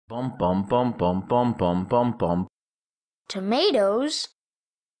Bum bum bum bum bum bum bum bum. Tomatoes?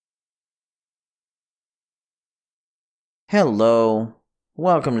 Hello,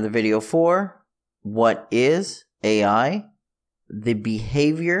 welcome to the video for What is AI? The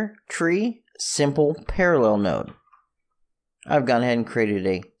behavior tree simple parallel node. I've gone ahead and created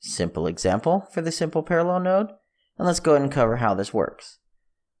a simple example for the simple parallel node, and let's go ahead and cover how this works.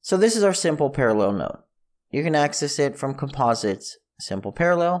 So this is our simple parallel node. You can access it from Composites Simple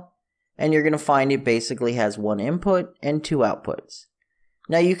Parallel, and you're going to find it basically has one input and two outputs.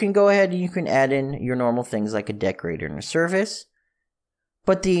 Now you can go ahead and you can add in your normal things like a decorator and a surface,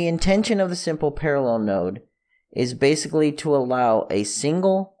 but the intention of the simple parallel node is basically to allow a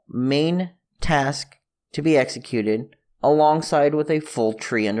single main task to be executed alongside with a full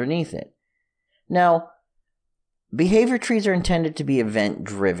tree underneath it. Now, behavior trees are intended to be event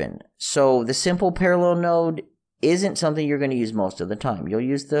driven, so the simple parallel node isn't something you're going to use most of the time. You'll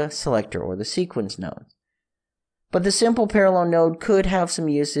use the selector or the sequence node. But the simple parallel node could have some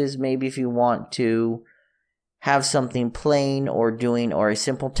uses, maybe if you want to have something playing or doing or a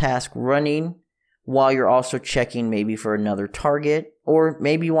simple task running while you're also checking maybe for another target, or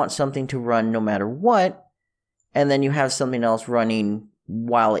maybe you want something to run no matter what, and then you have something else running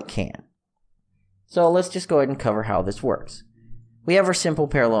while it can. So let's just go ahead and cover how this works. We have our simple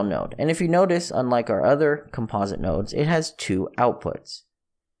parallel node, and if you notice, unlike our other composite nodes, it has two outputs.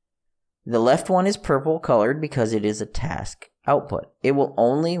 The left one is purple colored because it is a task output. It will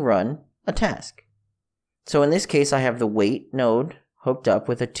only run a task. So in this case, I have the wait node hooked up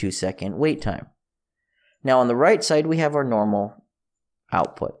with a 2-second wait time. Now on the right side, we have our normal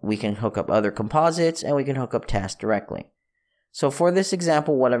output. We can hook up other composites and we can hook up tasks directly. So for this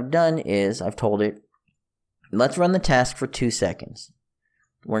example, what I've done is I've told it, let's run the task for 2 seconds.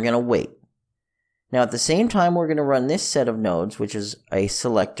 We're going to wait. Now at the same time, we're going to run this set of nodes, which is a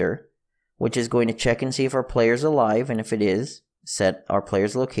selector, which is going to check and see if our player is alive, and if it is, set our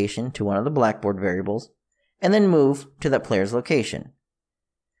player's location to one of the Blackboard variables, and then move to that player's location.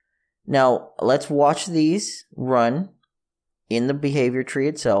 Now, let's watch these run in the behavior tree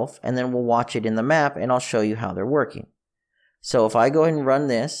itself, and then we'll watch it in the map, and I'll show you how they're working. So if I go ahead and run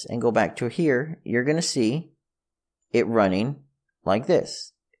this and go back to here, you're going to see it running like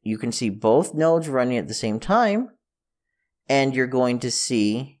this. You can see both nodes running at the same time, and you're going to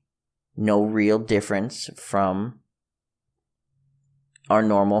see no real difference from our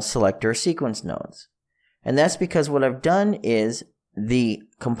normal selector sequence nodes. And that's because what I've done is the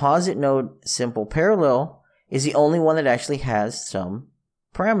composite node simple parallel is the only one that actually has some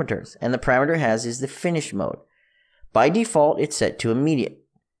parameters. And the parameter is the finish mode. By default, it's set to immediate.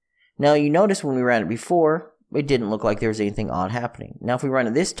 Now you notice when we ran it before, it didn't look like there was anything odd happening. Now if we run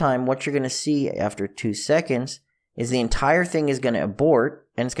it this time, what you're going to see after 2 seconds is the entire thing is going to abort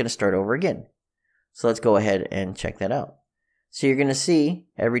and it's going to start over again. So let's go ahead and check that out. So you're going to see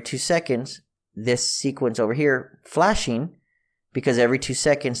every 2 seconds this sequence over here flashing, because every 2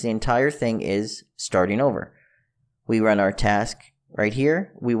 seconds the entire thing is starting over. We run our task right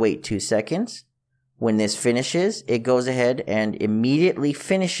here. We wait 2 seconds. When this finishes, it goes ahead and immediately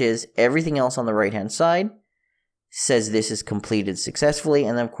finishes everything else on the right hand side, says this is completed successfully,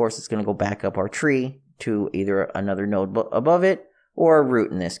 and then of course it's going to go back up our tree to either another node above it or a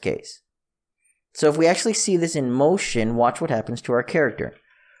root in this case. So if we actually see this in motion, watch what happens to our character.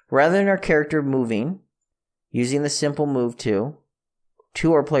 Rather than our character moving, using the simple move to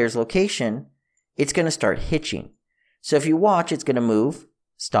our player's location, it's going to start hitching. So if you watch, it's going to move,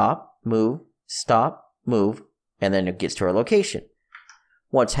 stop, move, and then it gets to our location.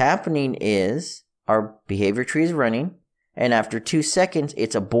 What's happening is our behavior tree is running, and after 2 seconds,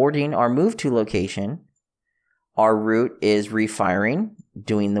 it's aborting our move to location. Our root is refiring,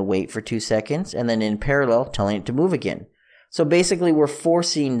 doing the wait for 2 seconds, and then in parallel, telling it to move again. So basically, we're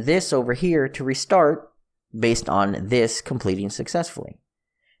forcing this over here to restart based on this completing successfully.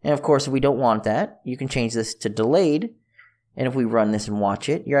 And of course, if we don't want that, you can change this to delayed. And if we run this and watch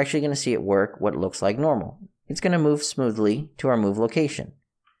it, you're actually going to see it work what it looks like normal. It's going to move smoothly to our move location.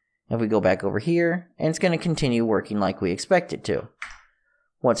 If we go back over here, and it's going to continue working like we expect it to.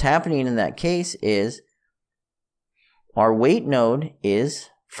 What's happening in that case is our wait node is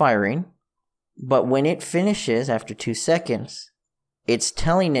firing, but when it finishes after 2 seconds, it's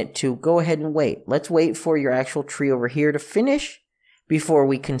telling it to go ahead and wait. Let's wait for your actual tree over here to finish before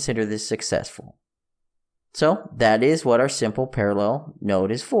we consider this successful. So that is what our simple parallel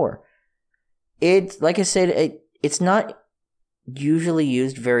node is for. Like I said, it's not usually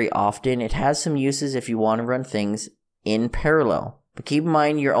used very often. It has some uses if you want to run things in parallel. But keep in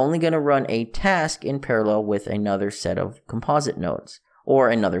mind, you're only going to run a task in parallel with another set of composite nodes. or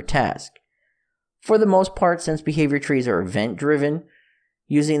another task. For the most part, since behavior trees are event-driven,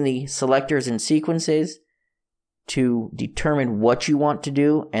 using the selectors and sequences to determine what you want to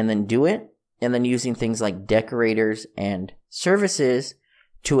do and then do it, and then using things like decorators and services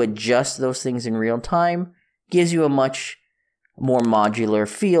to adjust those things in real time gives you a much more modular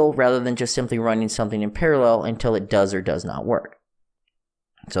feel rather than just simply running something in parallel until it does or does not work.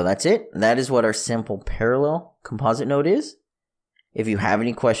 So that's it. That is what our simple parallel composite node is. If you have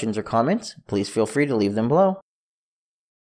any questions or comments, please feel free to leave them below.